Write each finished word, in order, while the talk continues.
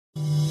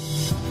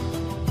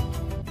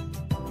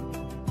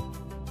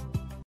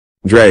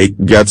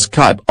Drake gets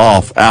cut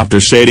off after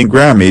shading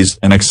Grammys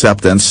in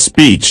acceptance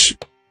speech.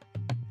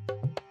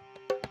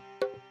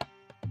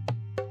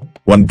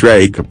 When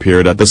Drake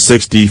appeared at the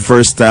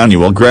 61st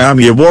annual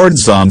Grammy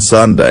Awards on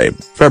Sunday,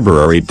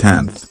 February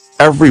 10,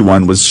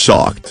 everyone was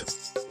shocked.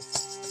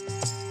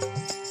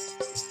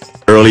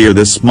 Earlier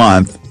this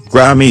month,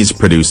 Grammys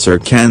producer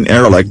Ken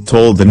Ehrlich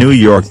told the New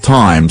York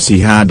Times he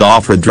had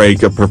offered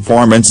Drake a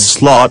performance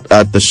slot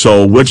at the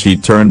show, which he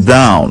turned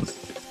down.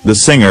 The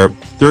singer,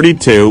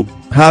 32,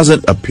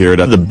 hasn't appeared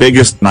at the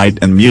biggest night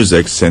in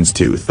music since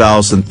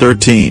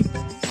 2013.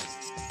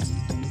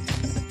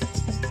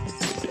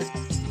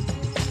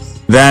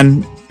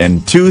 Then,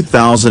 in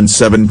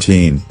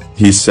 2017,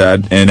 he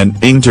said in an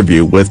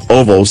interview with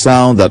Oval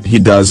Sound that he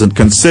doesn't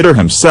consider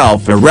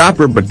himself a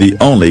rapper, but the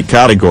only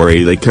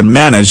category they can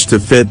manage to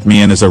fit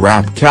me in is a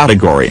rap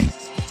category.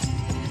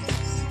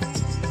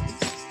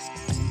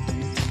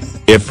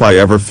 If I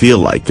ever feel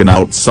like an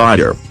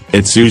outsider,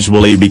 it's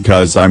usually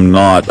because I'm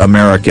not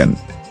American.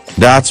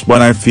 That's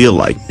when I feel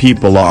like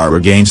people are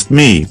against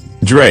me,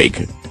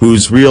 Drake,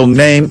 whose real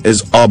name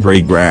is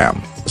Aubrey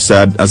Graham,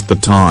 said at the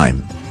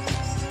time.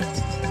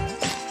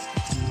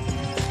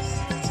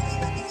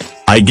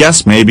 I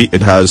guess maybe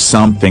it has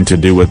something to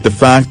do with the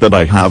fact that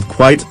I have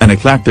quite an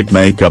eclectic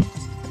makeup.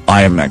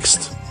 I am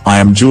mixed, I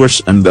am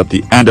Jewish, and at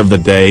the end of the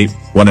day,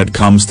 when it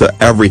comes to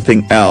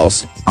everything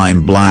else,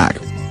 I'm black.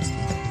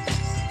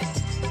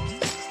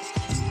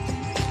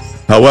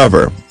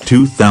 However,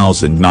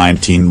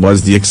 2019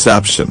 was the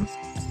exception.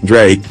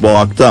 Drake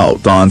walked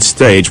out on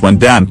stage when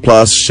Dan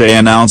plus Shay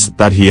announced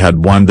that he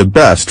had won the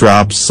Best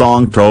Rap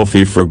Song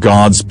trophy for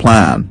God's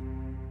Plan.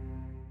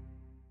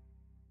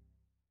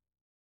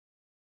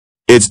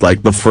 It's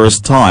like the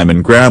first time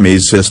in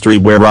Grammys history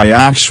where I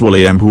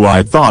actually am who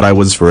I thought I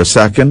was for a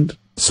second,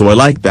 so I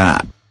like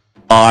that.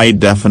 I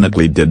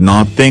definitely did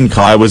not think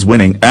I was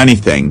winning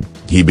anything,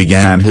 he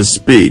began his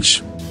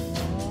speech.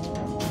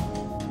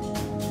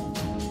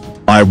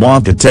 I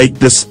want to take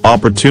this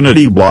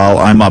opportunity while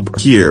I'm up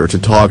here to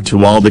talk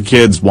to all the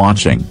kids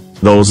watching,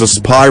 those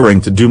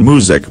aspiring to do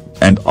music,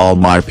 and all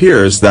my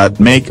peers that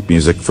make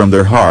music from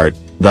their heart,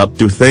 that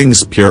do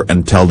things pure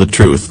and tell the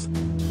truth.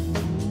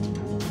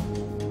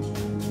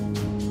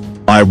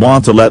 I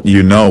want to let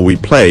you know we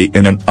play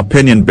in an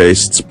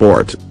opinion-based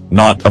sport,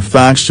 not a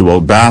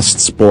factual-based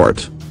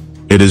sport.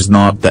 It is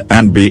not the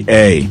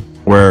NBA,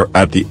 where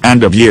at the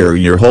end of year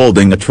you're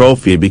holding a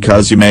trophy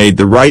because you made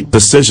the right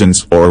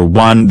decisions or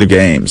won the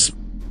games.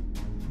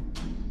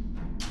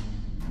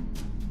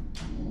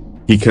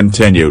 He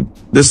continued,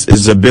 this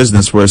is a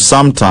business where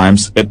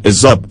sometimes it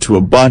is up to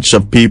a bunch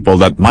of people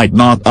that might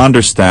not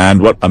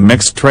understand what a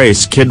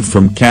mixed-race kid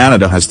from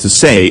Canada has to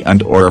say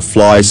and/or a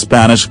fly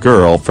Spanish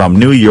girl from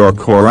New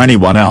York or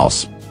anyone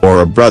else,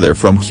 or a brother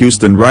from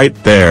Houston right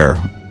there,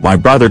 my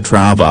brother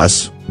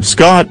Travis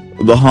Scott,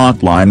 the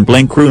Hotline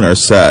Bling crooner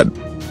said.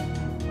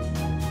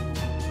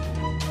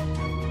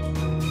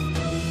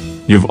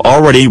 You've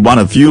already won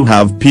if you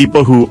have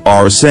people who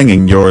are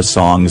singing your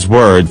songs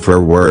word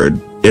for word,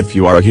 if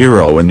you are a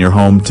hero in your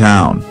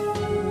hometown.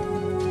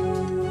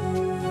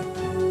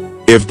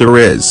 If there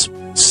is,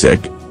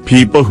 sick,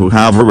 people who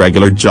have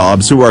irregular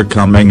jobs who are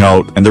coming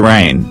out in the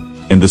rain,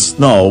 in the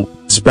snow,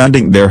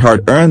 spending their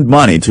hard-earned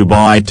money to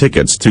buy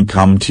tickets to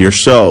come to your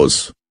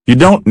shows, you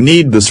don't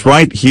need this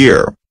right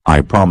here,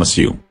 I promise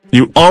you,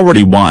 you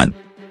already won.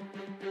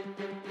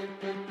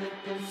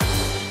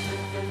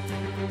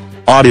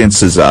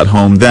 Audiences at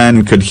home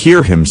then could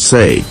hear him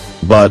say,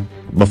 but,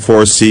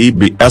 before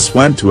CBS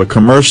went to a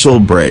commercial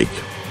break.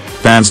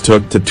 Fans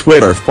took to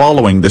Twitter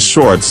following the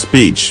short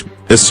speech,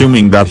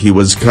 assuming that he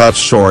was cut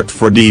short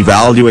for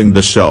devaluing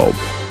the show.